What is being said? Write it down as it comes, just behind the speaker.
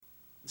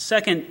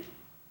2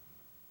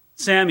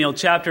 Samuel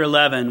chapter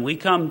 11, we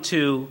come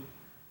to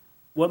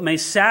what may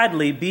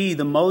sadly be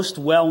the most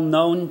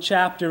well-known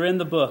chapter in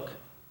the book,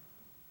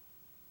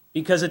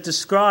 because it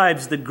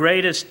describes the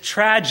greatest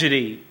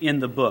tragedy in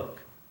the book.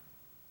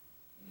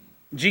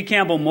 G.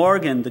 Campbell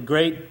Morgan, the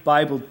great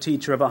Bible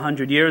teacher of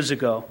 100 years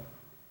ago,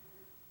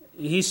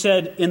 he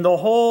said, in the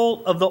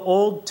whole of the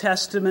Old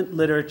Testament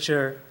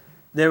literature,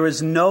 there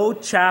is no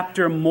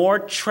chapter more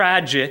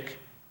tragic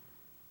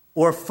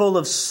or full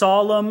of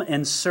solemn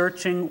and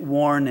searching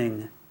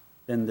warning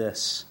than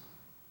this.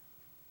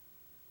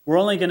 We're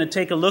only going to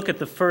take a look at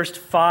the first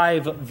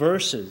 5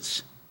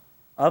 verses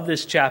of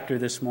this chapter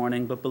this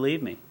morning, but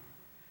believe me,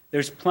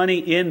 there's plenty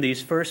in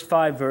these first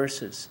 5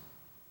 verses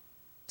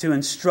to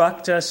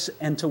instruct us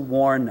and to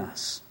warn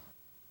us.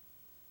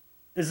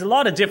 There's a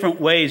lot of different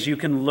ways you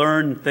can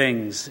learn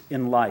things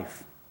in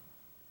life.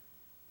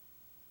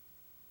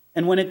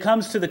 And when it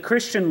comes to the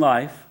Christian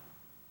life,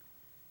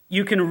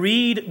 you can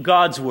read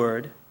God's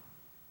Word,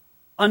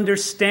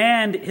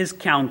 understand His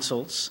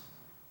counsels,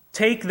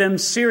 take them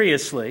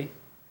seriously,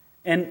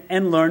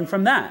 and learn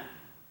from that.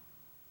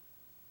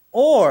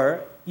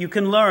 Or you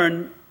can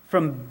learn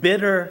from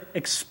bitter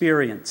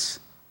experience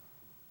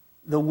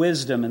the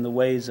wisdom and the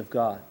ways of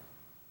God.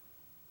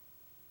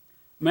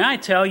 May I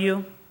tell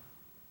you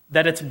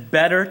that it's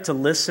better to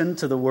listen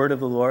to the word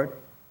of the Lord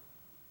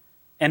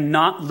and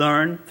not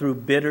learn through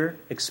bitter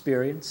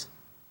experience?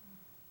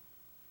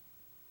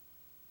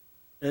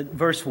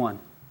 Verse 1.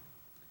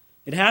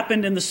 It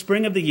happened in the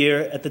spring of the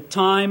year, at the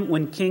time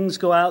when kings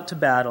go out to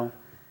battle,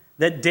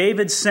 that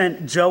David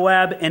sent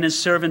Joab and his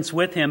servants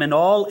with him and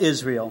all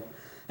Israel,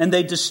 and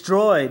they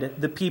destroyed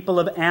the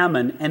people of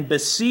Ammon and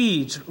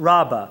besieged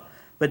Rabbah,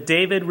 but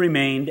David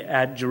remained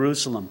at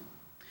Jerusalem.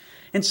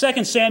 In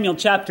 2 Samuel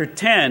chapter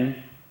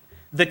 10,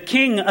 the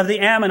king of the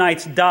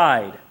Ammonites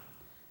died,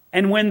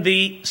 and when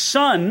the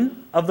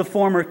son of the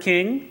former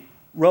king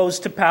rose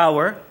to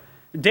power,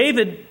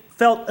 David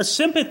felt a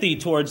sympathy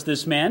towards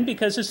this man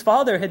because his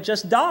father had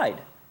just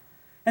died.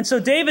 And so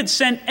David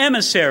sent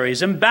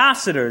emissaries,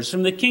 ambassadors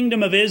from the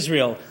kingdom of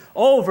Israel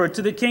over to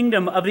the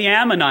kingdom of the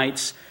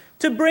Ammonites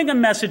to bring a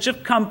message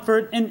of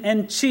comfort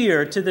and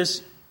cheer to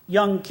this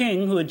young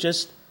king who had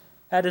just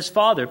had his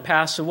father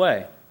pass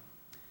away.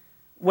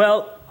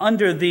 Well,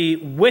 under the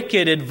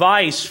wicked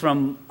advice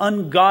from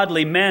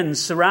ungodly men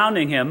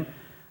surrounding him,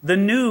 the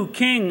new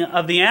king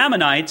of the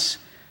Ammonites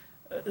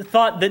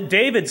thought that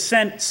David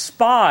sent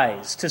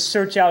spies to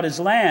search out his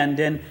land,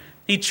 and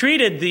he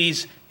treated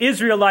these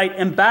Israelite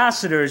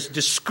ambassadors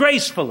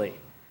disgracefully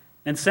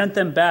and sent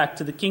them back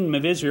to the kingdom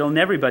of Israel. And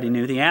everybody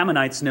knew, the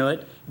Ammonites knew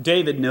it,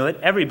 David knew it,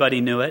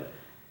 everybody knew it,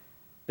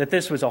 that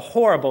this was a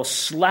horrible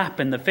slap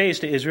in the face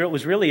to Israel. It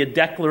was really a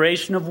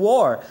declaration of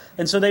war.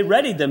 And so they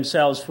readied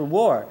themselves for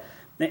war.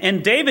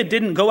 And David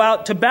didn't go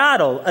out to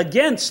battle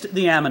against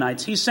the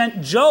Ammonites. He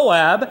sent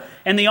Joab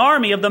and the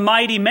army of the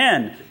mighty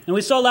men. And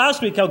we saw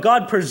last week how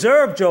God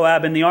preserved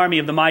Joab and the army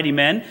of the mighty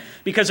men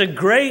because a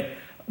great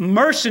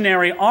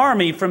mercenary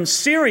army from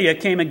Syria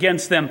came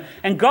against them.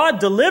 And God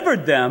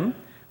delivered them,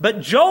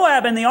 but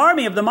Joab and the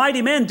army of the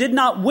mighty men did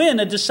not win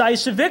a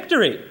decisive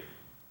victory.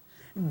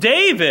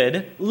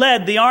 David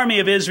led the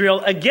army of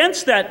Israel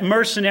against that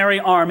mercenary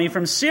army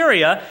from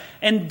Syria,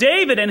 and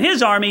David and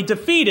his army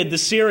defeated the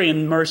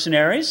Syrian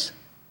mercenaries.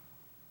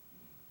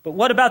 But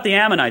what about the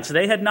Ammonites?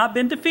 They had not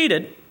been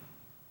defeated.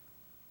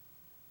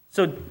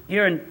 So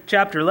here in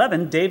chapter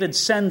 11, David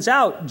sends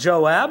out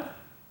Joab.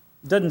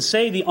 Doesn't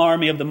say the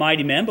army of the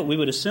mighty men, but we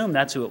would assume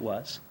that's who it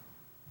was.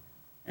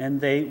 And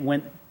they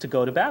went to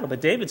go to battle,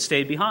 but David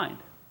stayed behind.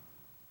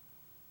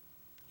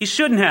 He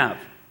shouldn't have.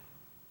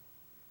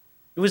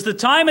 It was the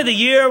time of the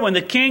year when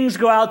the kings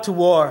go out to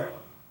war.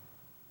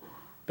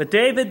 But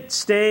David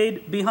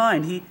stayed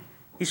behind.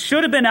 He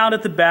should have been out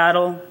at the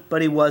battle,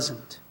 but he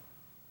wasn't.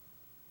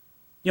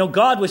 You know,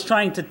 God was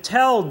trying to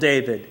tell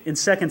David in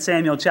 2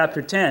 Samuel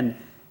chapter 10,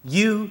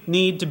 you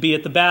need to be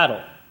at the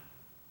battle.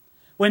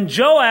 When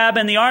Joab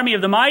and the army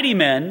of the mighty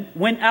men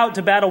went out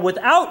to battle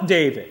without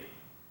David,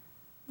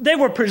 they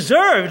were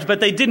preserved,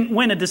 but they didn't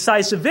win a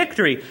decisive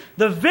victory.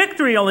 The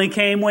victory only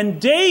came when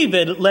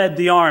David led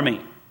the army.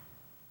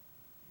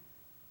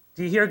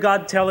 Do you hear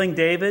God telling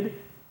David,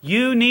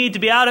 you need to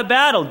be out of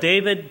battle?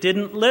 David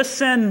didn't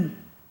listen,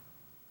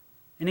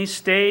 and he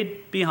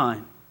stayed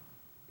behind.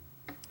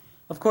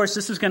 Of course,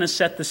 this is going to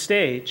set the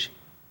stage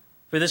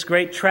for this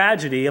great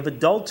tragedy of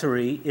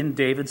adultery in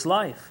David's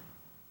life.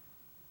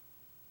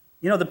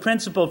 You know, the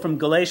principle from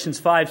Galatians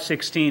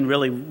 5:16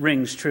 really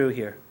rings true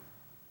here.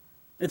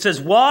 It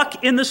says,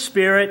 walk in the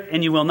Spirit,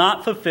 and you will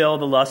not fulfill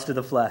the lust of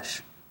the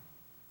flesh.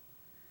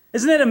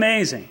 Isn't it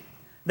amazing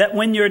that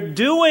when you're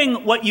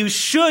doing what you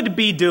should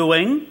be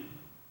doing,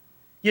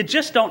 you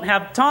just don't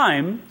have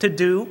time to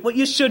do what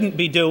you shouldn't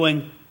be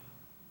doing?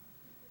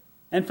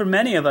 And for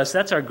many of us,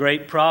 that's our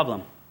great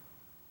problem.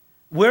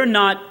 We're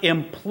not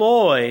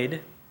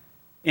employed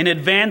in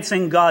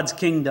advancing God's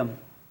kingdom.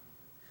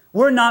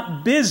 We're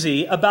not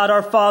busy about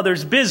our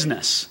Father's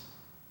business.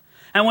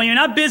 And when you're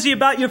not busy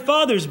about your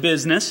Father's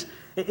business,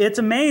 It's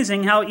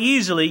amazing how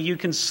easily you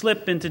can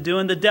slip into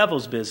doing the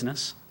devil's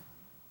business.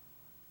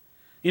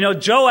 You know,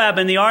 Joab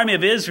and the army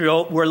of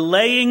Israel were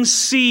laying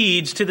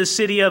siege to the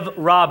city of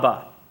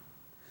Rabbah.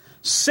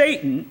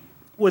 Satan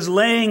was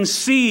laying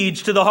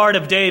siege to the heart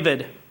of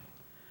David.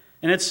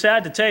 And it's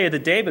sad to tell you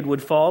that David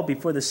would fall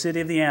before the city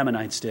of the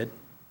Ammonites did.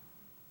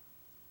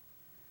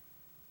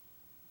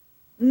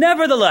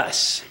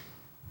 Nevertheless,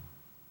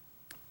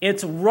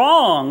 it's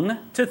wrong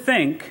to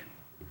think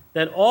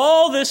that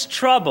all this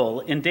trouble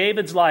in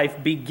David's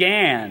life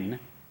began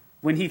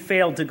when he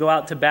failed to go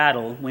out to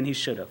battle when he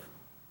should have.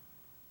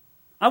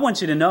 I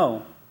want you to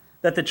know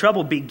that the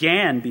trouble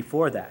began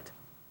before that,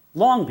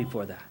 long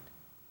before that.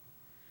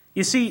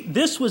 You see,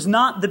 this was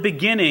not the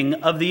beginning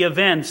of the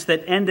events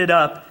that ended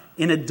up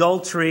in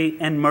adultery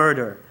and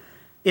murder.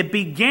 It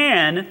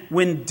began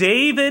when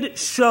David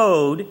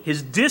showed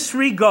his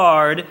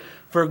disregard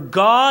for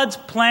God's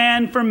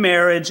plan for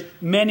marriage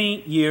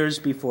many years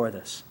before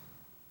this.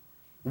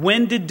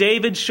 When did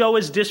David show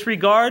his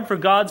disregard for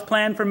God's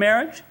plan for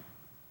marriage?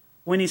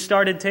 When he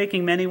started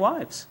taking many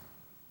wives.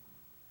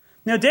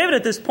 Now, David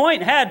at this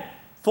point had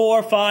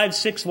 4, 5,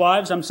 6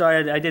 wives. I'm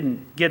sorry, I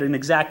didn't get an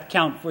exact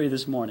count for you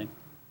this morning.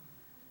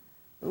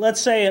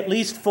 Let's say at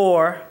least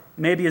 4,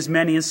 maybe as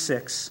many as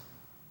 6.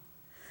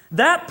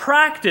 That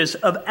practice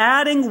of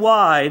adding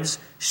wives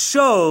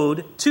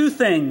showed 2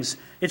 things.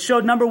 It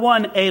showed, number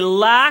 1, a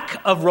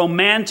lack of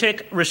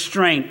romantic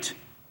restraint.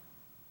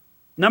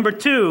 Number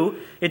 2,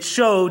 it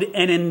showed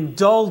an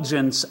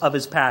indulgence of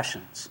his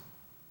passions.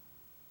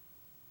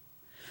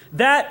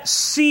 That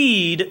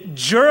seed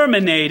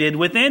germinated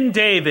within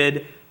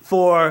David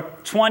for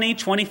 20,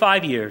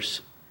 25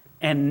 years,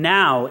 and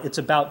now it's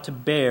about to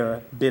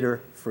bear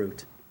bitter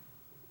fruit.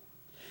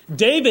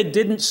 David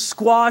didn't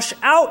squash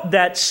out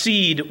that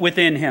seed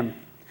within him.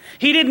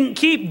 He didn't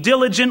keep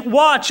diligent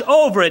watch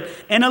over it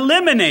and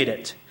eliminate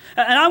it.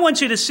 And I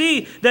want you to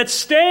see that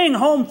staying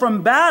home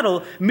from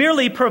battle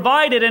merely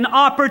provided an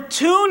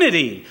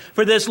opportunity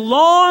for this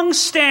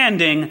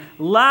long-standing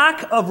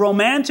lack of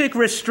romantic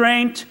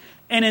restraint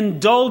and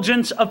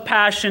indulgence of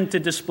passion to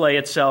display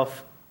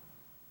itself.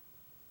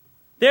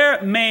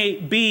 There may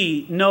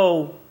be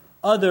no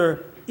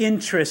other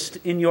interest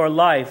in your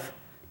life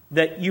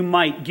that you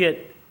might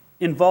get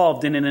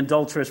involved in an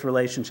adulterous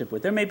relationship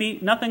with. There may be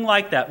nothing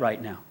like that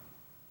right now.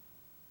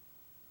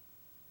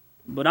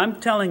 But I'm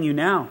telling you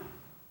now,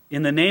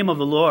 in the name of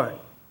the Lord,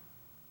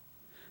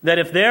 that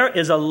if there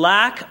is a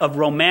lack of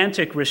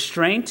romantic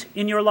restraint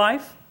in your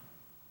life,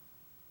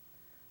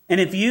 and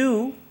if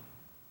you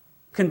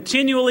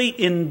continually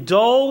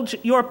indulge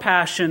your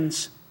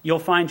passions, you'll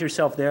find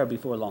yourself there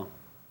before long.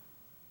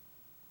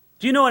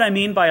 Do you know what I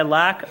mean by a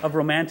lack of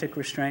romantic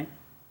restraint?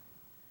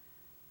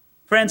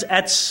 Friends,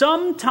 at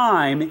some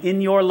time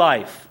in your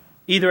life,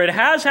 either it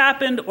has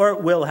happened or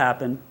it will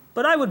happen,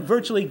 but I would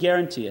virtually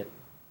guarantee it.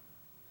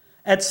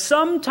 At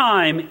some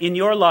time in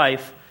your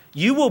life,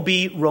 you will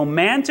be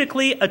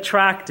romantically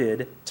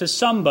attracted to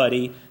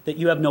somebody that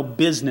you have no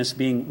business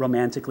being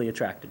romantically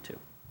attracted to.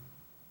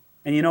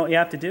 And you know what you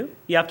have to do?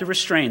 You have to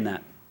restrain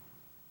that.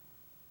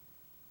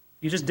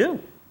 You just do,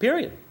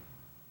 period.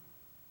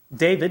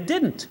 David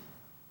didn't.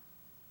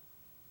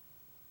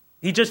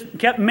 He just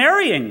kept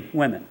marrying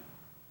women.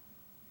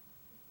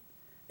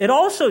 It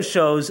also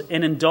shows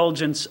an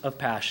indulgence of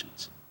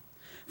passions.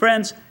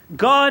 Friends,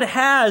 God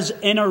has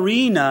an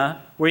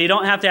arena where you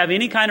don't have to have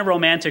any kind of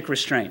romantic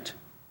restraint.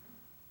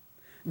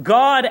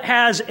 God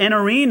has an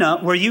arena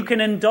where you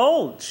can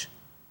indulge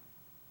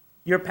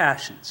your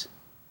passions.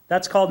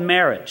 That's called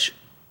marriage.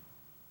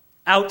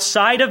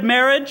 Outside of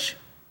marriage,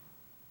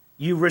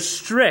 you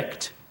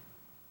restrict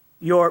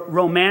your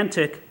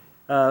romantic,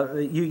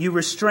 you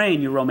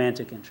restrain your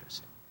romantic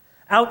interest.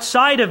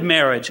 Outside of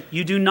marriage,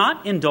 you do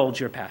not indulge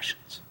your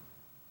passions.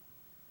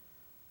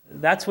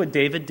 That's what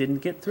David didn't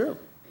get through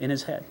in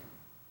his head.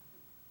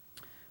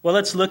 Well,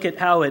 let's look at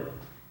how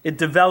it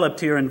developed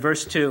here in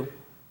verse 2.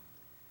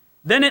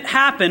 Then it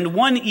happened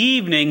one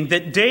evening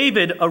that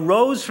David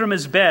arose from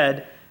his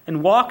bed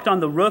and walked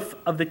on the roof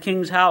of the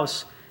king's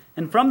house.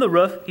 And from the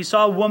roof he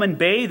saw a woman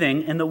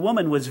bathing, and the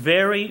woman was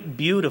very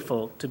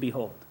beautiful to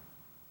behold.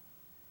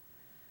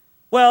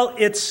 Well,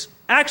 it's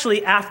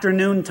actually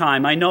afternoon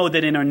time. I know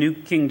that in our New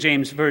King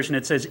James Version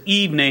it says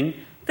evening.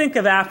 Think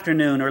of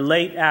afternoon or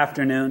late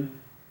afternoon.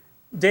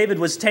 David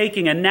was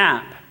taking a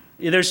nap.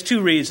 There's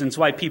 2 reasons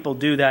why people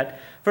do that.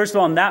 First of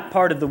all, in that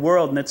part of the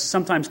world, and it's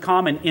sometimes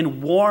common in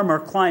warmer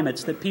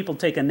climates that people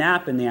take a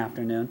nap in the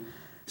afternoon.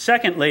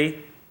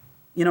 Secondly,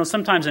 you know,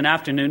 sometimes an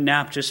afternoon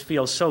nap just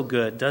feels so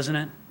good, doesn't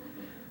it?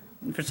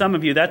 For some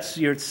of you, that's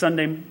your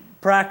Sunday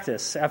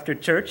practice. After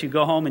church, you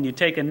go home and you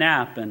take a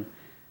nap. And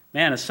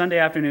man, a Sunday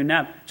afternoon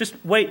nap. Just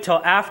wait till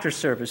after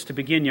service to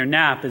begin your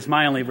nap is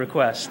my only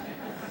request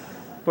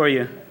for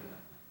you.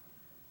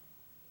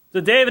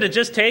 So David is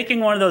just taking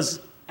one of those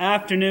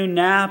afternoon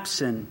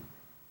naps, and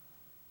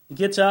he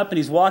gets up and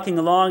he's walking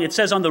along. It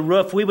says on the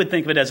roof, we would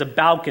think of it as a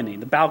balcony.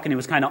 The balcony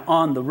was kind of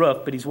on the roof,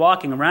 but he's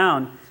walking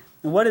around.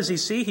 And what does he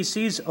see? He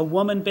sees a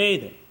woman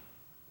bathing.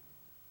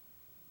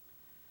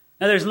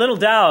 Now, there's little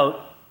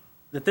doubt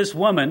that this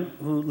woman,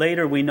 who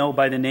later we know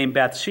by the name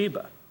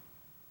Bathsheba,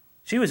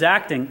 she was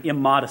acting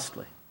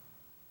immodestly.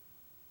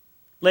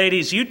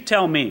 Ladies, you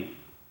tell me,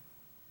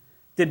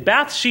 did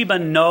Bathsheba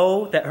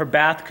know that her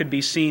bath could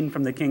be seen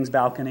from the king's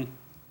balcony?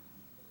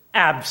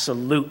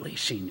 Absolutely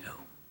she knew.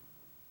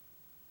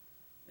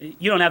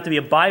 You don't have to be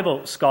a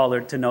Bible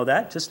scholar to know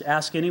that. Just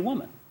ask any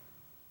woman.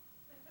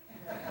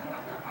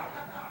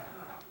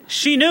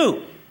 She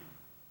knew.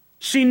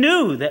 She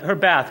knew that her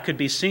bath could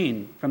be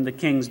seen from the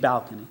king's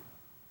balcony.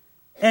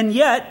 And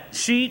yet,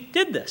 she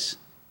did this.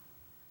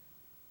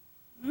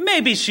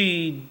 Maybe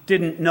she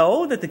didn't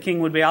know that the king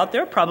would be out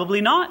there.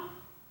 Probably not.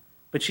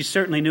 But she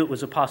certainly knew it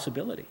was a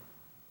possibility.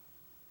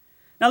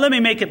 Now, let me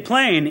make it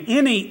plain.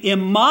 Any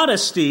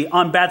immodesty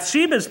on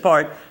Bathsheba's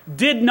part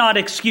did not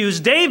excuse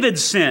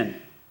David's sin.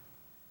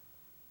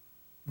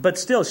 But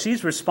still,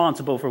 she's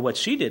responsible for what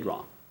she did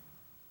wrong.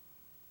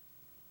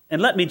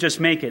 And let me just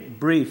make it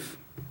brief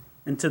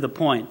and to the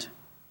point.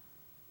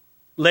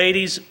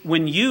 Ladies,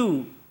 when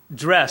you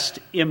dressed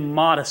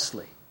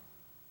immodestly,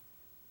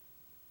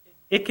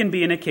 it can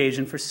be an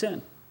occasion for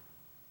sin.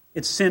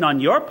 It's sin on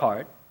your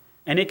part,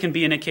 and it can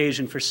be an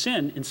occasion for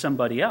sin in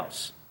somebody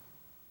else.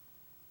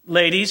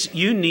 Ladies,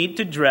 you need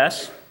to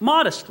dress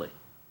modestly.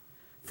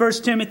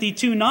 1 Timothy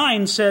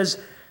 2:9 says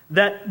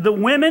that the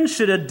women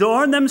should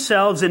adorn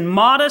themselves in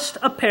modest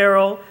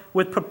apparel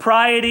with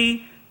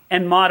propriety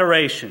and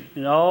moderation.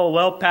 Oh,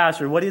 well,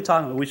 Pastor, what are you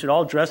talking about? We should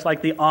all dress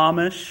like the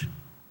Amish?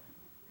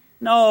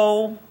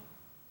 No.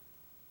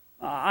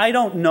 I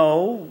don't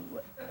know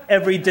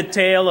every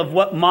detail of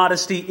what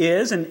modesty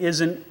is and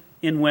isn't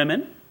in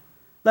women.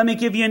 Let me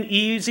give you an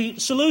easy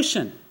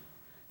solution.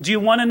 Do you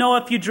want to know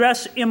if you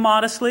dress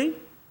immodestly?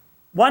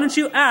 Why don't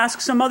you ask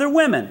some other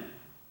women?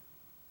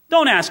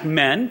 Don't ask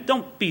men.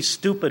 Don't be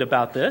stupid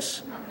about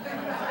this.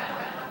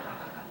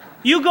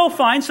 You go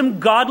find some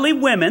godly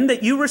women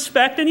that you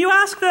respect and you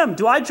ask them,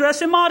 do I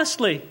dress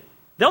immodestly?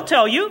 They'll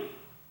tell you.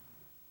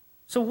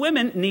 So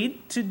women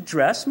need to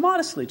dress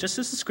modestly, just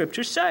as the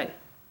scriptures say.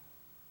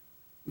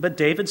 But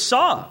David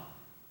saw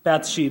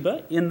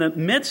Bathsheba in the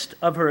midst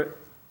of her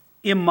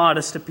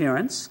immodest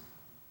appearance.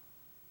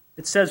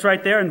 It says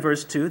right there in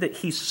verse 2 that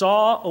he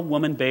saw a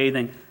woman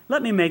bathing.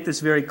 Let me make this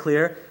very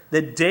clear,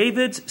 that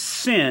David's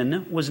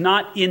sin was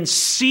not in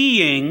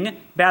seeing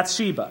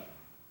Bathsheba.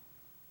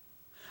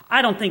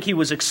 I don't think he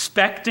was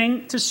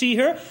expecting to see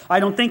her. I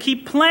don't think he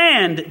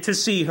planned to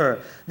see her.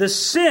 The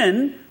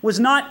sin was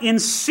not in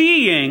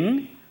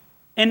seeing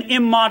an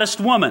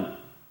immodest woman.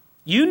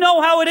 You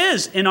know how it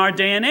is in our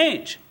day and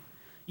age.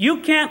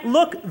 You can't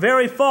look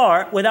very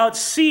far without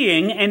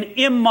seeing an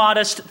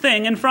immodest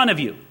thing in front of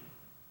you,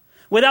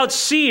 without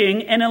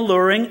seeing an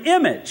alluring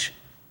image.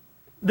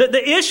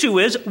 The issue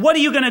is, what are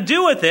you going to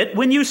do with it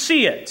when you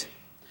see it?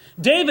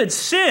 David's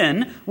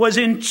sin was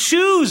in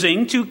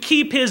choosing to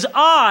keep his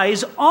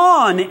eyes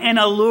on an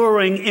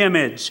alluring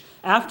image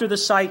after the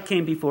sight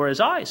came before his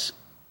eyes.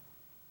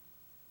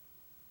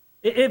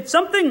 If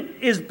something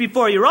is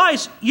before your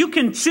eyes, you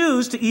can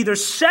choose to either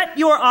set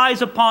your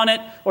eyes upon it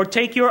or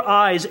take your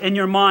eyes and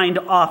your mind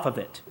off of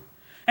it.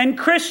 And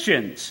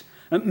Christians,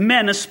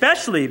 men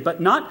especially,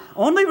 but not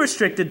only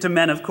restricted to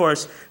men, of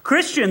course,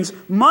 Christians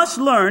must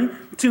learn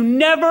to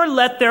never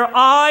let their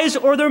eyes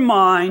or their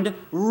mind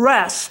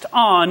rest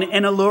on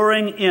an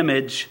alluring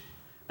image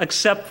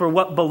except for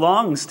what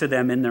belongs to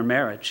them in their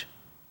marriage.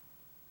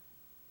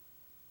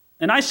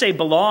 And I say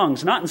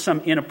belongs, not in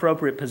some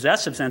inappropriate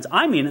possessive sense.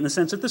 I mean in the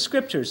sense that the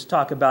Scriptures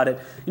talk about it.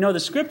 You know, the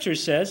Scripture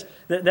says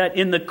that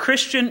in the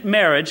Christian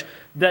marriage,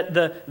 that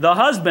the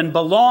husband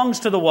belongs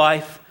to the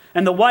wife,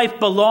 and the wife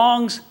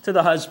belongs to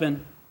the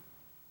husband.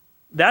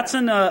 That's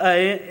an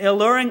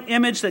alluring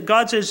image that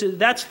God says,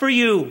 that's for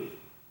you.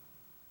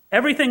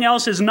 Everything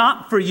else is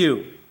not for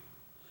you.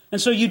 And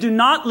so you do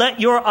not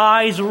let your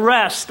eyes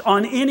rest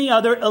on any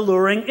other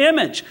alluring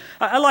image.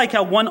 I like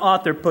how one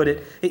author put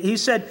it. He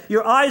said,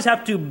 your eyes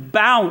have to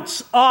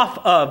bounce off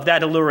of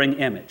that alluring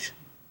image.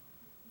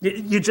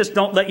 You just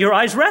don't let your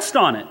eyes rest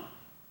on it.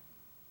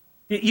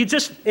 You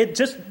just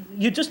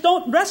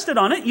don't rest it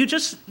on it.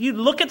 You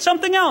look at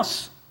something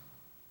else.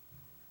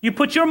 You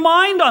put your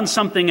mind on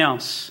something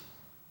else.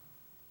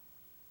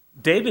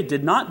 David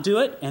did not do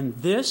it, and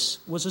this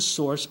was a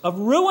source of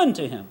ruin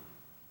to him.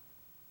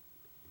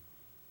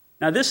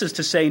 Now, this is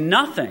to say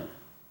nothing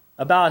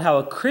about how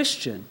a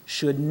Christian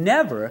should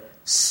never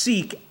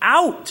seek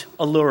out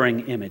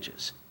alluring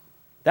images.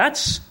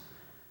 That's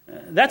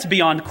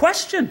beyond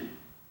question.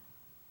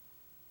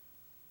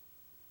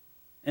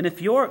 And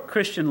if your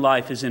Christian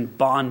life is in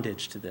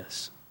bondage to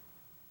this,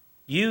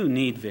 you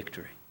need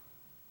victory.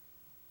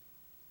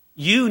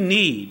 You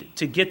need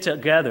to get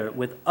together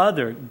with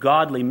other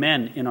godly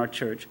men in our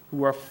church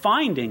who are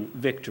finding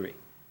victory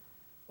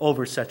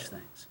over such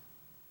things.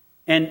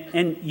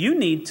 And you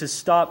need to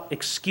stop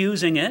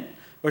excusing it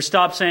or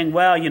stop saying,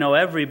 well, you know,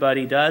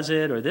 everybody does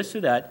it or this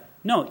or that.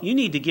 No, you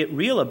need to get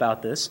real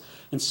about this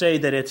and say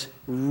that it's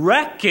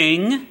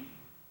wrecking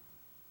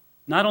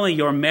not only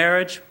your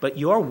marriage, but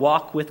your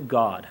walk with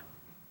God.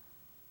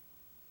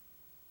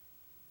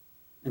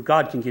 And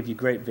God can give you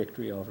great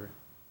victory over it.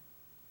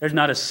 There's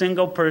not a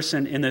single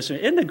person in this room.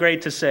 Isn't it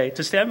great to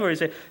stand where you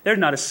say, there's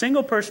not a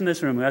single person in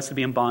this room who has to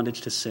be in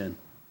bondage to sin.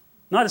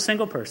 Not a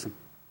single person.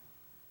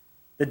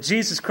 That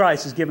Jesus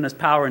Christ has given us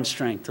power and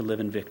strength to live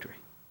in victory.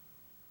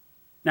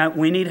 Now,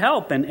 we need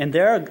help, and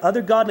there are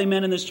other godly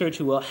men in this church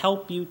who will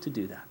help you to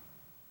do that.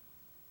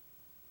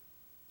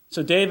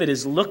 So David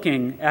is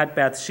looking at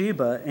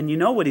Bathsheba, and you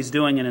know what he's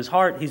doing in his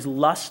heart. He's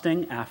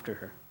lusting after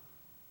her.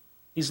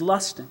 He's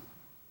lusting.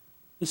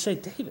 You say,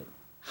 David,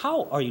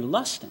 how are you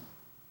lusting?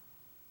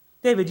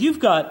 David, you've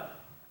got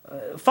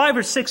 5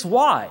 or 6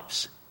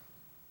 wives.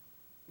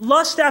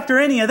 Lust after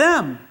any of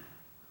them.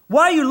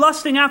 Why are you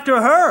lusting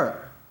after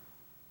her?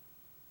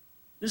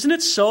 Isn't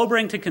it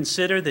sobering to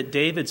consider that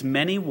David's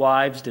many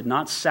wives did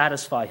not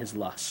satisfy his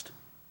lust?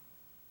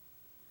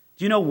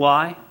 Do you know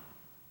why?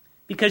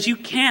 Because you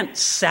can't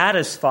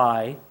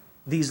satisfy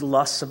these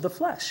lusts of the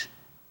flesh.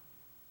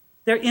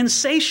 They're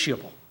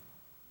insatiable.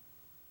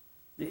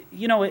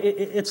 You know,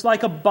 it's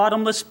like a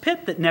bottomless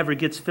pit that never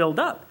gets filled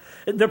up.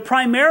 They're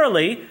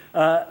primarily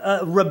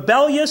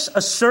rebellious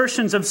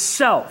assertions of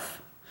self.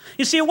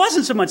 You see, it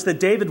wasn't so much that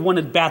David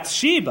wanted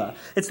Bathsheba.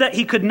 It's that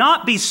he could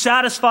not be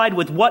satisfied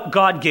with what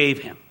God gave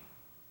him.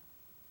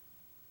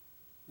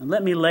 And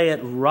let me lay it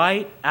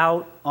right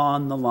out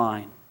on the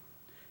line.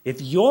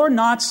 If you're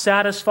not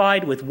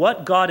satisfied with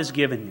what God has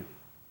given you,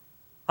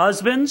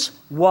 husbands,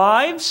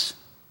 wives,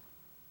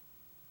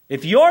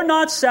 if you're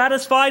not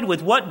satisfied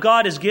with what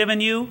God has given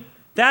you,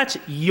 that's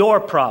your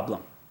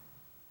problem.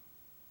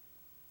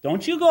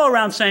 Don't you go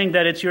around saying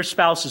that it's your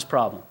spouse's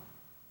problem.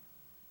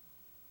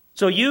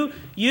 So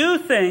you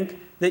think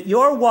that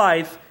your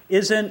wife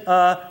isn't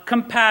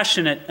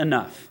compassionate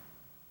enough.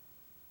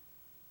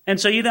 And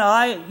so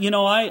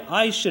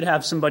I should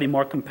have somebody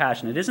more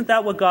compassionate. Isn't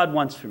that what God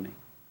wants for me?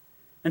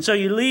 And so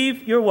you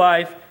leave your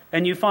wife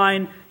and you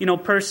find,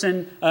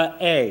 person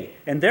A,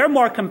 and they're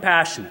more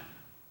compassionate.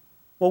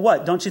 Well,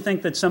 what? Don't you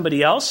think that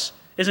somebody else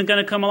isn't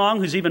going to come along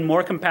who's even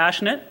more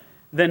compassionate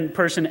than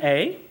person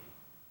A?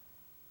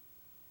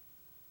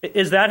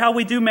 Is that how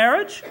we do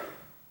marriage?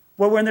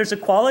 Where when there's a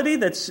quality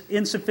that's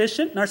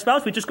insufficient in our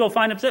spouse, we just go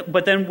find it.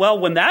 But then,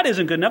 when that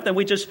isn't good enough, then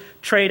we just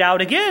trade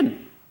out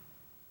again.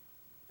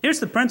 Here's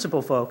the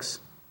principle, folks.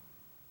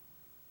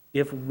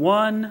 If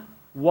one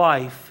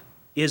wife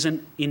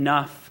isn't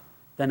enough,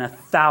 then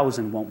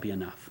 1,000 won't be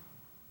enough.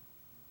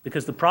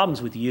 Because the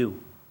problem's with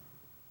you.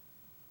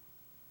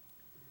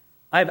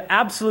 I have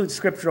absolute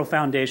scriptural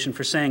foundation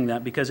for saying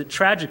that because it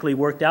tragically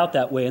worked out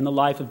that way in the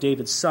life of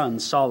David's son,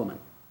 Solomon.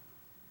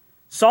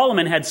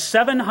 Solomon had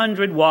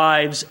 700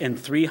 wives and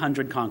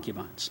 300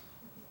 concubines.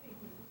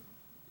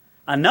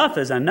 Enough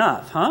is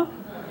enough, huh?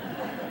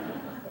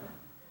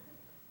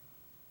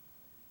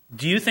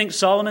 Do you think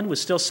Solomon was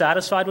still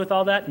satisfied with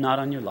all that? Not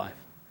on your life.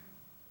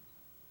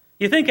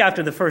 You think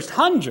after the first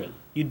 100,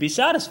 you'd be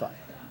satisfied.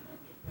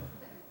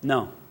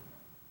 No.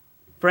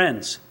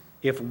 Friends,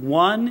 if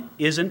one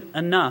isn't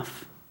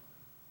enough,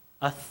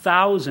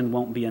 1,000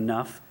 won't be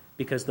enough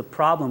because the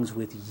problem's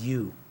with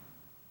you.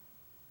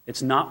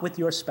 It's not with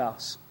your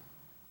spouse.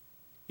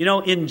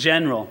 In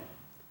general,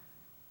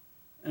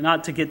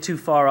 not to get too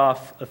far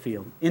off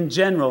afield, in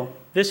general,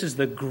 this is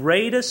the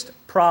greatest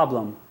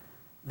problem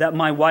that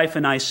my wife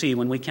and I see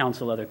when we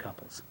counsel other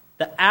couples.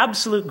 The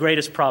absolute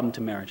greatest problem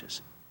to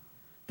marriages.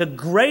 The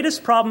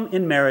greatest problem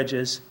in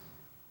marriages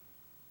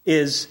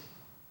is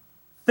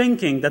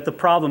thinking that the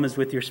problem is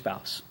with your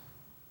spouse.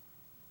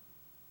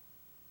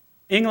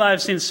 Ingela,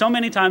 I've seen so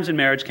many times in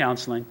marriage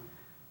counseling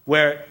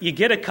where you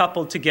get a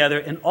couple together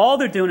and all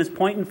they're doing is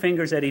pointing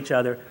fingers at each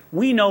other.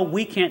 We know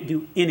we can't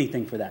do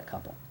anything for that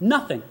couple.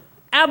 Nothing.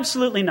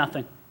 Absolutely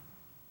nothing.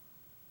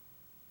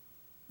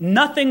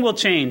 Nothing will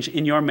change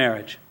in your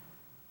marriage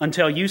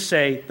until you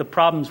say, the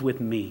problem's with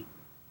me.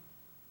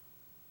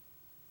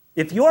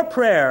 If your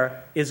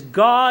prayer is,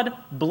 God,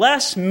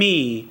 bless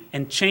me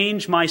and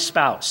change my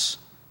spouse,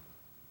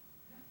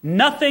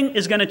 nothing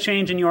is going to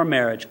change in your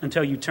marriage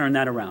until you turn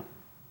that around.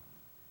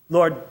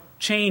 Lord,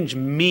 change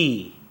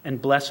me and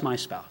bless my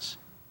spouse.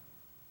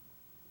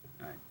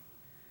 All right.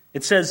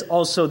 It says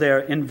also there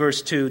in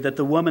verse 2 that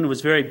the woman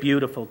was very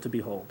beautiful to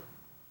behold.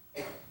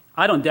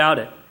 I don't doubt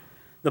it.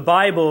 The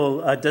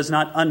Bible does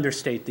not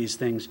understate these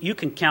things. You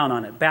can count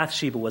on it.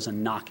 Bathsheba was a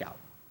knockout.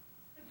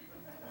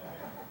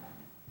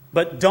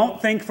 But don't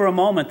think for a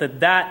moment that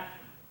that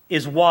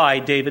is why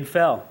David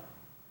fell.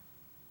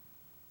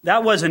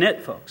 That wasn't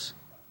it, folks.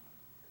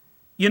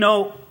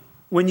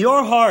 When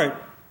your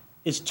heart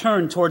is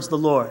turned towards the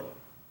Lord,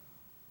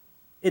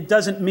 it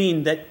doesn't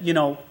mean that,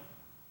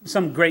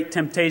 some great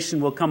temptation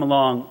will come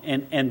along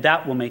and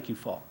that will make you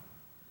fall.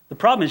 The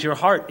problem is your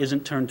heart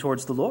isn't turned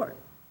towards the Lord.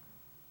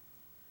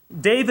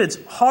 David's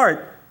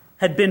heart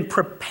had been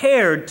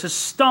prepared to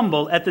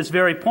stumble at this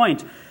very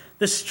point.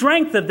 The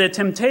strength of the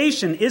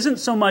temptation isn't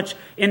so much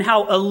in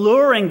how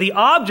alluring the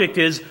object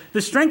is.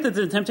 The strength of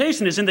the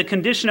temptation is in the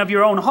condition of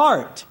your own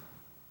heart.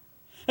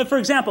 And for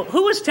example,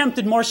 who was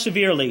tempted more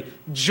severely,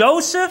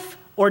 Joseph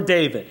or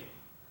David?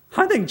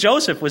 I think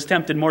Joseph was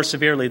tempted more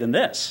severely than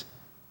this.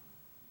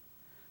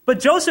 But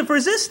Joseph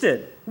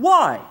resisted.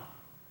 Why?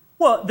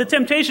 Well, the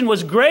temptation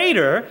was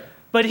greater,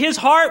 but his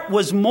heart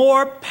was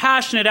more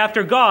passionate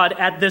after God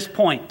at this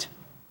point.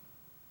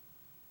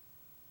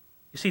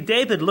 You see,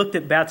 David looked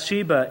at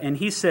Bathsheba and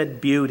he said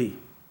beauty.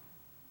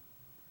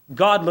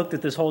 God looked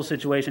at this whole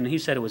situation and he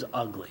said it was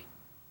ugly.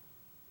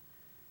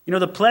 You know,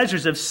 the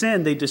pleasures of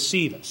sin, they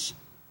deceive us.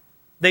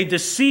 They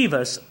deceive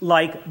us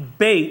like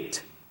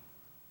bait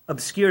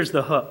obscures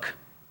the hook.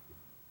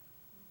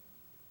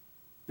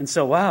 And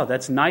so, wow,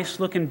 that's nice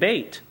looking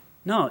bait.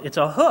 No, it's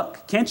a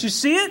hook. Can't you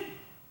see it?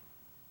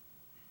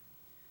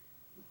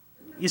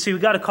 You see,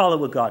 we've got to call it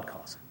what God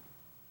calls it.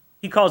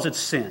 He calls it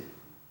sin.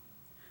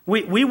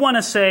 We want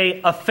to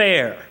say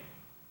affair.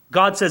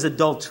 God says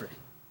adultery.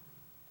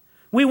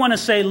 We want to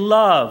say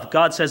love.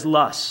 God says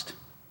lust.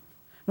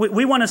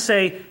 We want to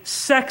say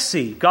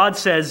sexy. God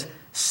says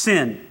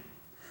sin.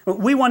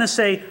 We want to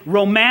say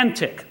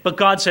romantic, but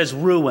God says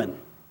ruin.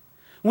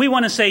 We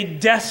want to say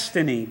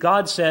destiny.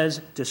 God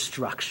says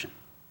destruction.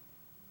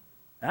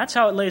 That's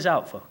how it lays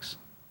out, folks.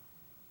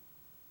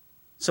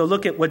 So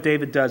look at what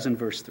David does in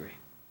verse 3.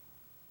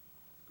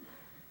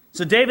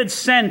 So David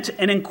sent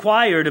and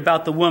inquired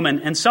about the woman,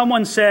 and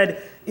someone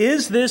said,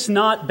 "Is this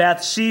not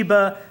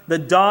Bathsheba, the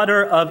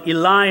daughter of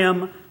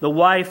Eliam, the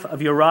wife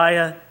of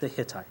Uriah the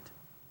Hittite?"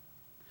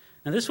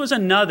 Now this was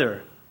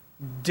another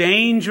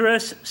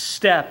dangerous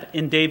step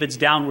in David's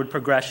downward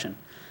progression.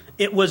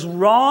 It was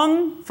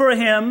wrong for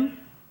him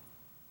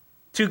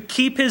to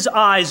keep his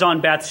eyes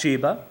on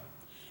Bathsheba.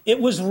 It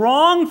was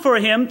wrong for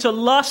him to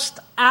lust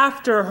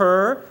after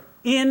her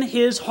in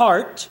his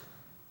heart.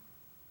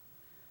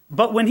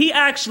 But when he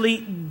actually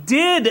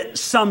did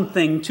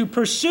something to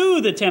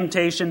pursue the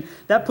temptation,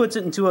 that puts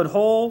it into a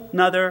whole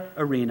nother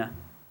arena.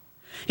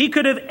 He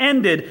could have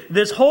ended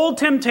this whole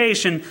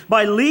temptation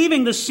by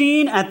leaving the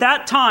scene at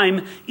that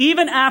time,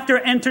 even after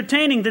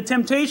entertaining the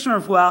temptation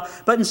for a while,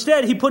 but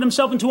instead he put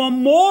himself into a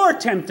more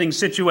tempting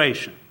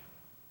situation.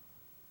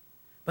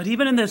 But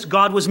even in this,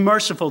 God was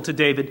merciful to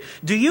David.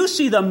 Do you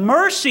see the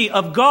mercy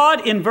of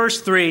God in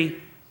verse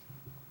 3?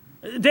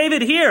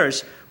 David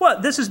hears,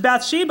 well, this is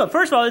Bathsheba.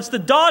 First of all, it's the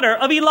daughter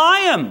of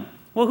Eliam.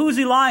 Well, who's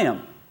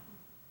Eliam?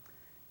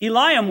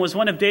 Eliam was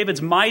one of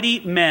David's mighty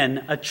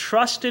men, a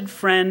trusted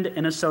friend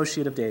and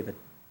associate of David.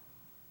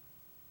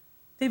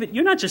 David,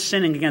 you're not just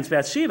sinning against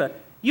Bathsheba.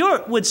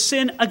 You would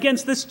sin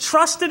against this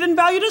trusted and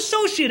valued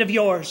associate of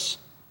yours.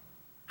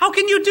 How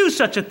can you do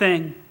such a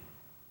thing?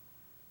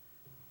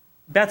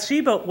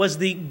 Bathsheba was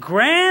the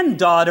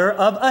granddaughter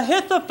of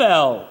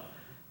Ahithophel,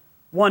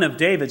 one of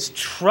David's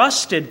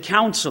trusted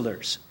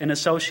counselors and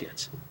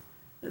associates.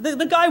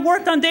 The guy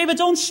worked on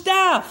David's own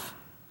staff.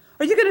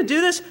 Are you going to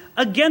do this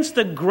against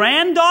the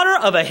granddaughter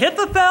of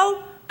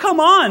Ahithophel? Come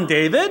on,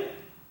 David.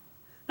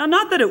 Now,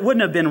 not that it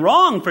wouldn't have been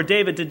wrong for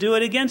David to do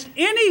it against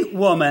any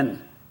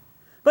woman,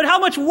 but how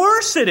much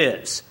worse it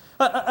is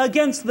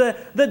against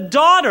the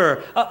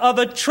daughter of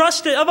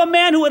a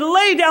man who would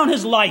lay down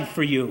his life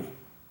for you.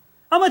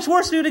 How much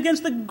worse to do it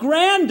against the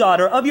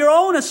granddaughter of your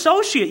own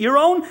associate, your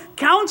own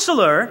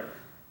counselor.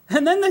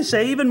 And then they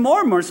say, even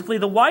more mercifully,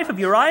 the wife of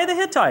Uriah the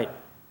Hittite.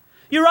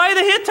 Uriah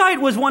the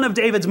Hittite was one of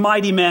David's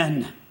mighty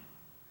men.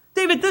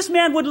 David, this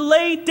man would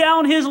lay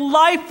down his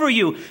life for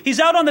you. He's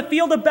out on the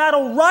field of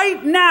battle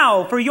right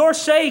now for your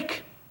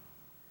sake.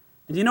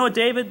 And do you know what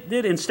David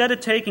did? Instead of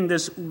taking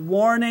this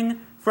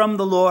warning from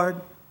the Lord,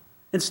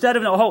 instead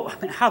of, oh,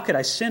 how could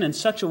I sin in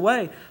such a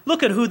way?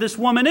 Look at who this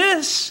woman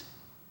is.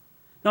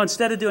 No,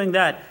 instead of doing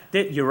that,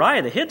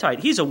 Uriah the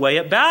Hittite, he's away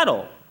at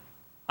battle.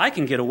 I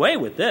can get away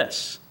with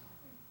this.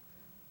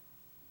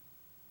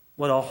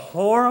 What a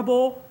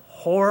horrible,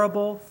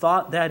 horrible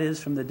thought that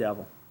is from the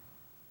devil.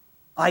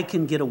 I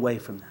can get away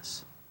from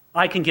this.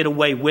 I can get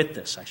away with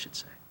this, I should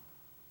say.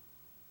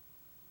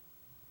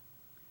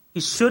 He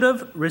should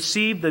have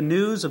received the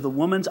news of the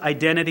woman's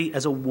identity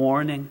as a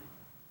warning.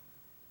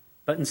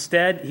 But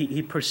instead,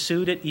 he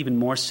pursued it even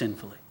more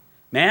sinfully.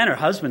 Man, her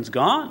husband's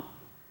gone.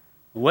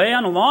 Away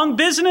on a long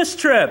business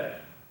trip.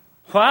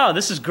 Wow,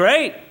 this is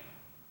great.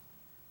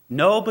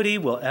 Nobody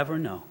will ever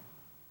know.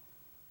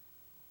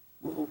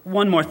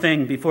 One more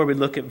thing before we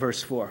look at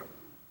verse 4.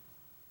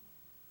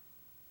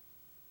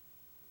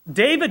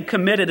 David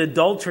committed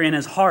adultery in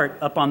his heart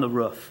up on the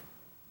roof.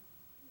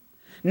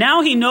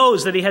 Now he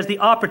knows that he has the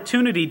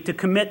opportunity to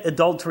commit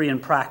adultery in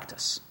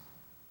practice.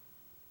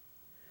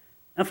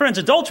 Now, friends,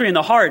 adultery in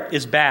the heart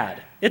is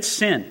bad. It's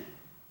sin.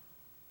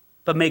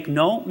 But make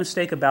no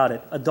mistake about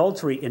it,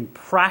 adultery in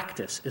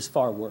practice is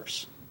far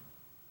worse.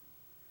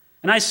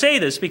 And I say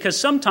this because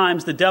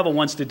sometimes the devil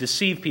wants to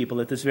deceive people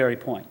at this very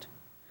point.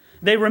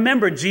 They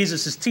remember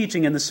Jesus'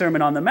 teaching in the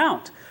Sermon on the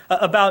Mount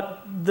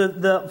about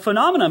the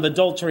phenomenon of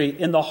adultery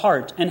in the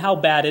heart and how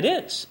bad it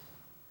is.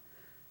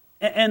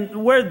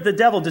 And where the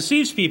devil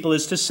deceives people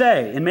is to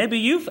say, and maybe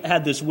you've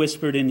had this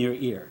whispered in your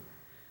ear,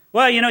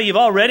 well, you know, you've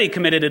already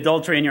committed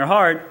adultery in your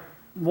heart.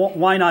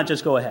 Why not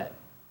just go ahead?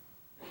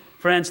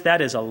 Friends,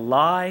 that is a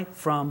lie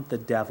from the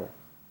devil.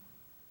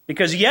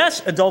 Because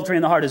yes, adultery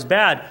in the heart is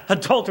bad.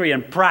 Adultery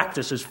in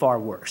practice is far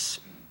worse.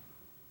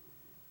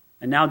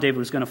 And now David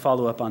was going to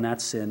follow up on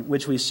that sin,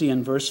 which we see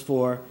in verse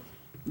 4.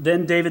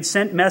 Then David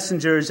sent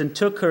messengers and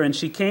took her, and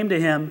she came to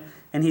him,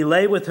 and he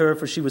lay with her,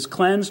 for she was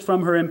cleansed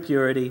from her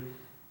impurity,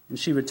 and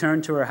she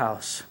returned to her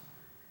house.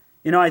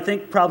 You know, I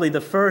think probably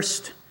the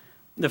first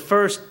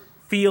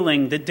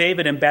feeling that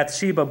David and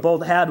Bathsheba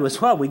both had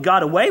was, well, we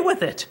got away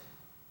with it.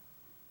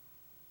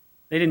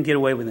 They didn't get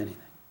away with anything.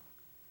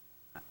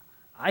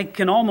 I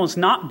can almost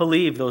not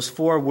believe those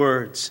 4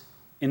 words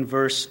in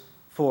verse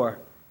 4.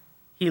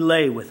 He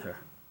lay with her.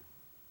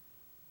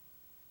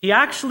 He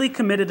actually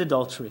committed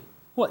adultery.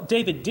 What,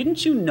 David,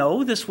 didn't you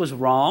know this was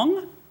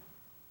wrong?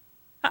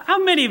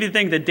 How many of you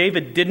think that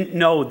David didn't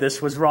know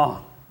this was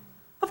wrong?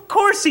 Of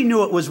course he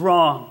knew it was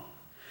wrong.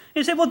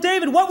 You say, well,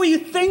 David, what were you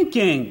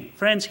thinking?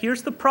 Friends,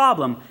 here's the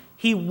problem.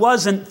 He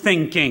wasn't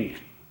thinking.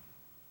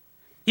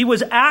 He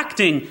was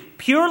acting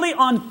purely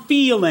on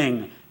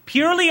feeling,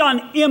 purely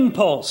on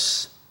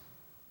impulse.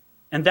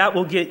 And that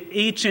will get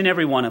each and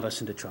every one of us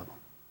into trouble.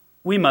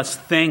 We must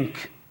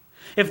think.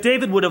 If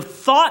David would have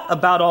thought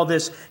about all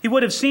this, he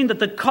would have seen that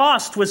the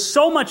cost was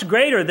so much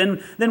greater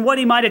than what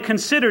he might have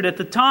considered at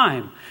the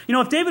time. You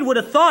know, if David would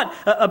have thought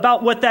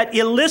about what that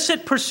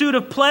illicit pursuit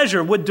of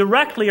pleasure would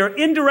directly or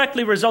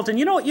indirectly result in,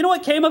 you know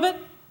what came of it?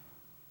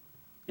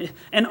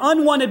 An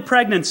unwanted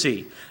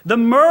pregnancy, the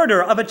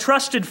murder of a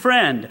trusted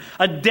friend,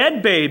 a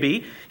dead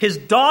baby, his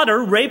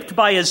daughter raped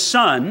by his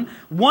son,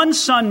 one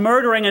son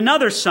murdering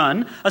another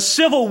son, a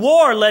civil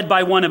war led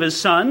by one of his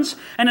sons,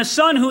 and a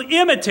son who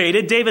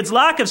imitated David's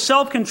lack of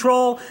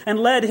self-control and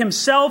led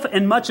himself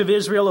and much of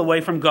Israel away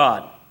from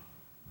God.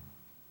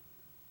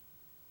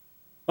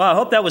 Well, I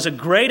hope that was a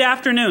great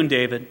afternoon,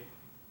 David.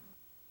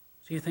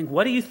 So you think,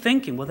 what are you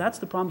thinking? Well, that's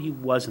the problem. He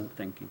wasn't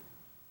thinking.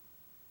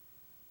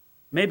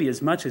 Maybe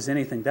as much as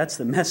anything, that's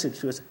the message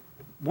to us.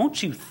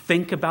 Won't you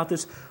think about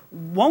this?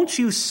 Won't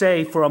you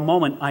say for a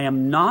moment, I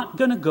am not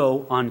going to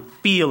go on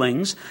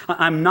feelings.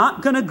 I'm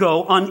not going to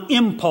go on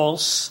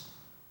impulse.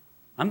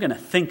 I'm going to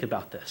think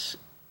about this.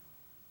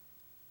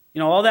 You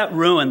know, all that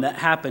ruin that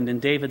happened in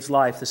David's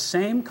life, the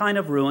same kind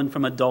of ruin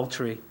from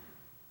adultery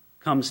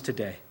comes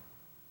today.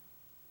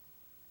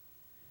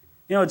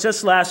 You know,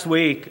 just last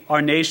week,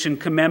 our nation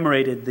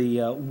commemorated the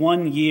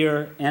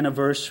 1-year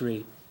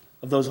anniversary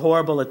of those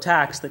horrible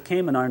attacks that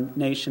came in our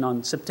nation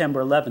on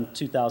September 11th,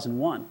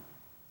 2001.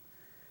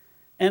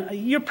 And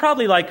you're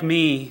probably like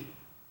me.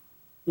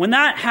 When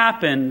that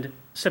happened,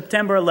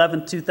 September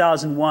 11th,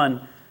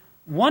 2001,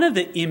 one of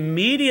the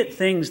immediate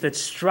things that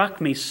struck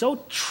me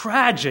so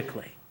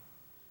tragically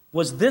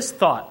was this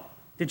thought.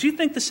 Did you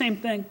think the same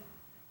thing?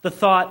 The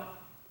thought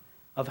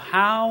of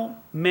how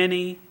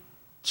many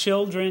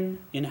children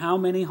in how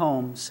many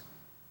homes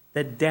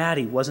that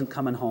Daddy wasn't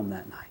coming home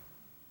that night.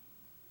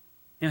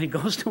 You know, he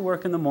goes to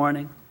work in the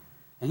morning,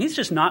 and he's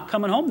just not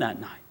coming home that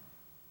night.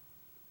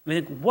 I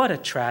mean, what a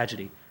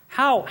tragedy.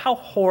 How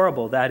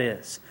horrible that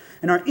is.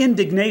 And our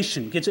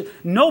indignation gets it.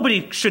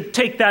 Nobody should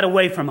take that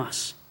away from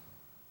us.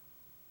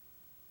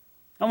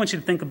 I want you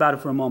to think about it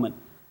for a moment.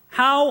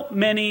 How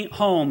many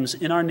homes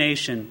in our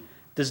nation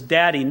does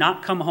Daddy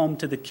not come home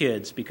to the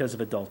kids because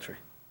of adultery?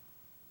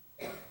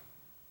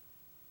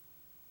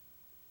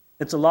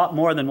 It's a lot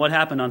more than what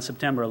happened on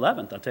September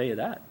 11th, I'll tell you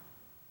that.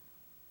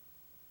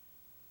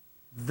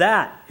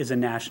 That is a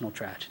national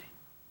tragedy.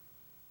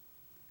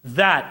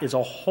 That is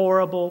a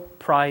horrible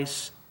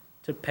price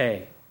to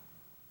pay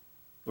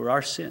for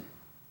our sin.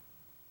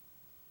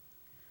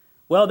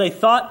 Well, they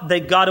thought they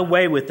got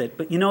away with it,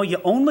 but you know, you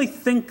only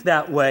think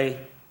that way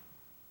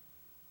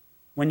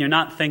when you're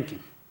not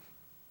thinking.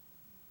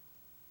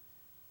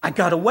 I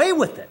got away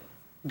with it.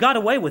 Got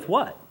away with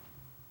what?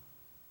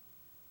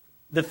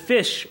 The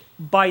fish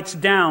bites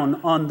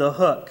down on the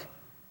hook.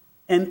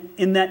 And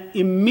in that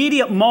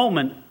immediate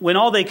moment, when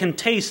all they can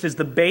taste is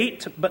the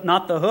bait, but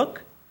not the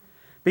hook,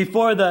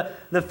 before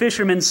the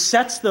fisherman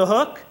sets the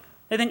hook,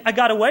 they think, I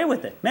got away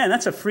with it. Man,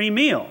 that's a free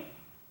meal.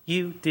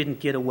 You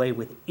didn't get away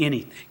with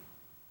anything.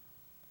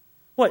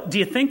 What, do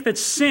you think that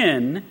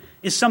sin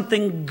is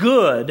something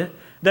good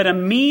that a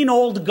mean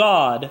old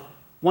God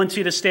wants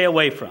you to stay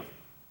away from?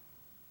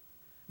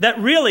 That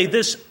really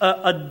this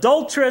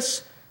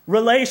adulterous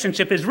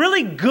relationship is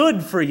really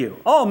good for you.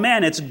 Oh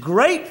man, it's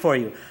great for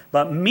you.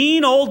 But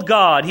mean old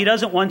God, he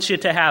doesn't want you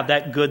to have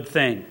that good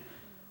thing.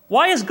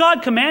 Why has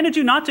God commanded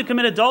you not to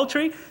commit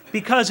adultery?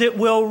 Because it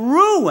will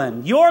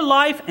ruin your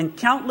life and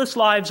countless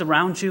lives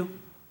around you.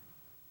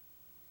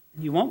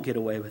 And you won't get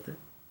away with it.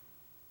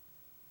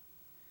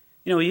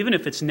 You know, even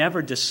if it's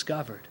never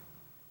discovered,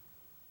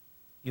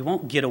 you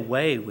won't get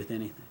away with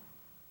anything.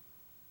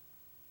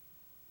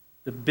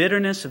 The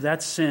bitterness of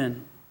that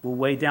sin will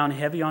weigh down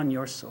heavy on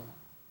your soul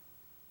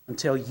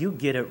until you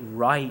get it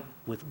right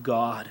with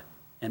God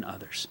and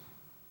others.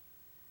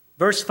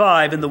 Verse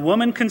 5, and the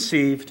woman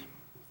conceived,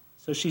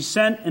 so she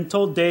sent and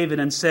told David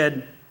and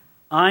said,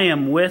 I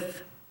am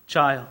with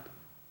child.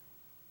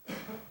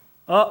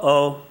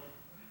 Uh-oh.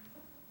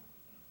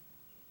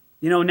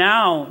 You know,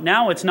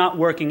 now it's not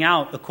working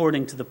out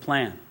according to the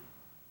plan.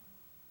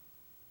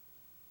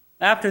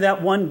 After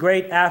that one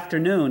great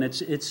afternoon,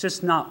 it's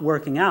just not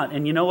working out.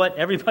 And you know what?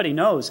 Everybody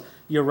knows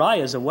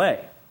Uriah's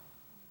away.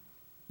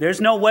 There's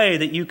no way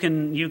that you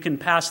can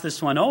pass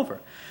this one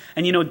over.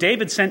 And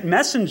David sent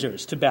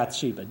messengers to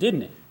Bathsheba,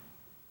 didn't he?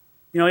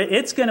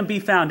 It's going to be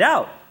found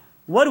out.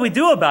 What do we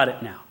do about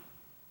it now?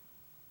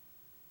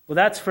 Well,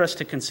 that's for us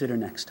to consider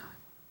next time.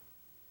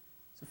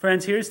 So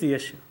friends, here's the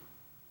issue.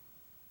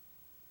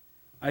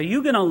 Are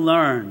you going to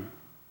learn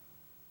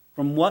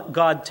from what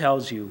God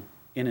tells you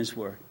in His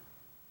Word?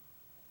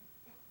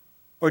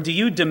 Or do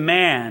you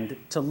demand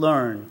to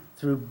learn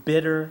through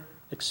bitter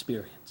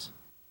experience?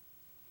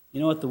 You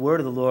know what? The word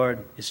of the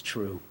Lord is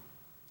true.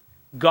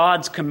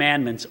 God's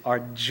commandments are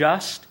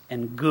just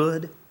and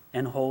good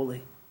and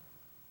holy.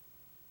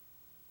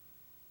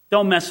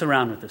 Don't mess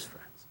around with this,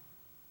 friends.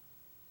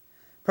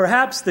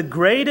 Perhaps the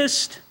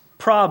greatest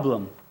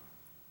problem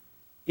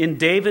in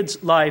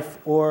David's life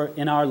or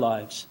in our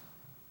lives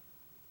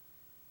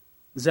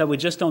is that we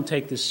just don't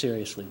take this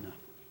seriously enough.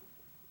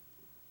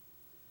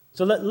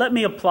 So let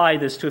me apply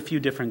this to a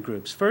few different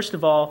groups. First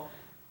of all,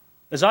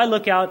 as I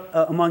look out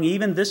among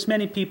even this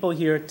many people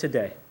here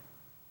today,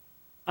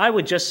 I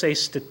would just say,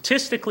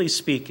 statistically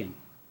speaking,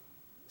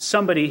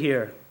 somebody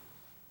here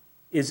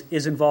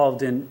is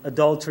involved in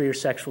adultery or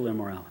sexual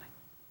immorality.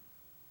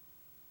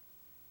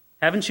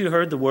 Haven't you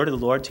heard the word of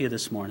the Lord to you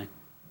this morning?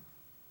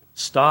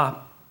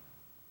 Stop.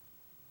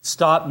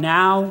 Stop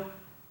now.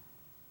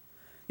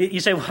 You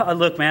say, well,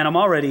 look, man, I'm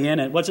already in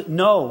it. What's it?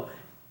 No.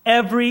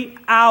 Every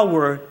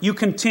hour you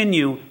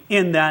continue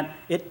in that,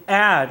 it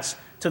adds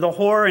to the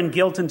horror and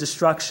guilt and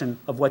destruction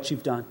of what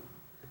you've done.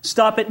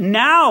 Stop it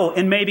now,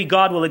 and maybe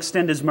God will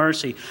extend His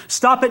mercy.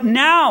 Stop it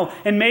now,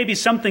 and maybe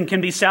something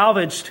can be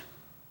salvaged.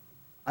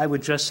 I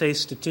would just say,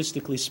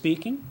 statistically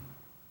speaking,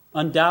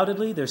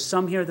 undoubtedly, there's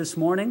some here this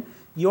morning,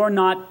 you're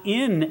not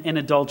in an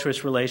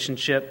adulterous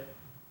relationship,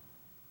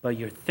 but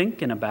you're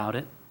thinking about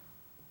it.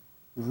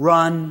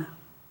 Run,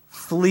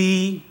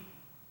 flee.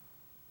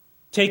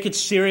 Take it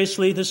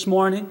seriously this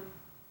morning.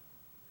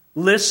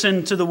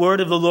 Listen to the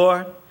word of the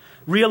Lord.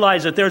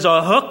 Realize that there's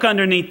a hook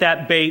underneath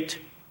that bait.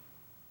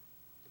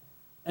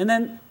 And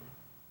then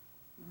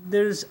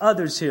there's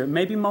others here,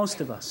 maybe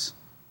most of us.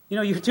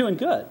 You're doing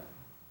good.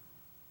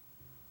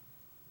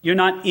 You're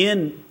not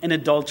in an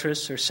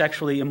adulterous or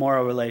sexually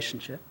immoral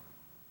relationship.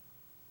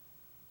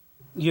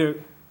 You're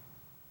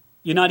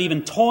not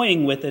even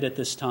toying with it at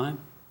this time.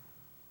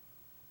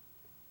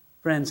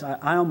 Friends,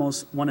 I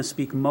almost want to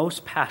speak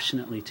most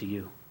passionately to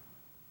you.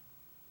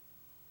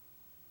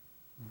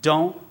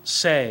 Don't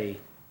say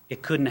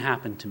it couldn't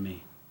happen to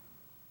me.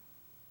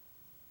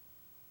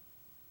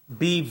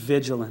 Be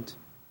vigilant.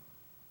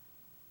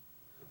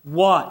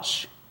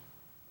 Watch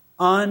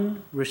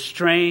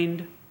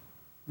unrestrained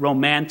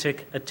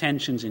romantic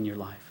attentions in your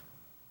life.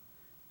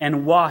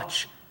 And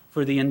watch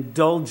for the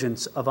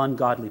indulgence of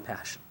ungodly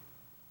passion.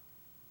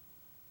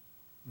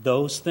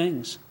 Those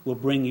things will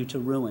bring you to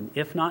ruin,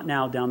 if not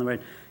now, down the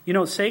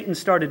road. Satan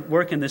started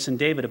working this in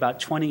David about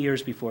 20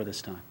 years before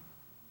this time.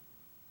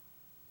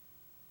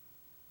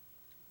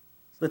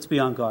 Let's be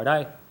on guard.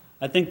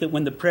 I think that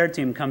when the prayer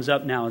team comes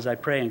up now as I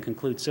pray and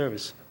conclude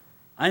service,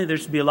 I think there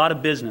should be a lot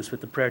of business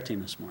with the prayer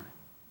team this morning.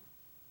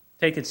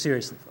 Take it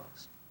seriously,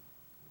 folks.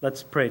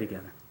 Let's pray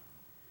together.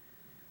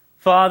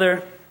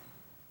 Father,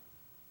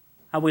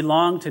 how we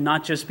long to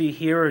not just be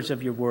hearers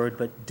of your word,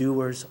 but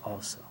doers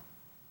also.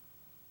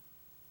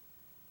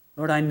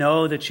 Lord, I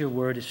know that your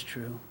word is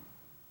true.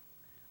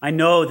 I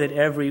know that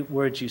every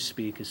word you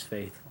speak is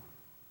faithful.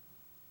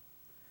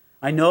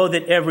 I know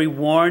that every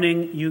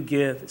warning you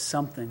give is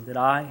something that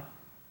I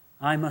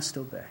must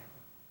obey.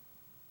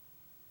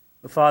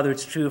 But Father,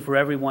 it's true for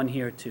everyone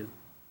here too.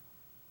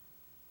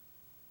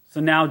 So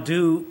now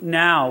do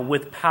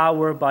with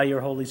power by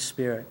your Holy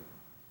Spirit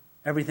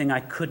everything I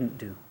couldn't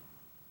do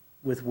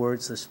with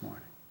words this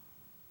morning.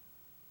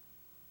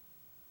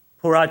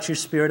 Pour out your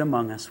Spirit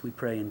among us, we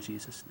pray in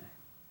Jesus'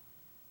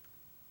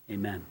 name.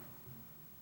 Amen.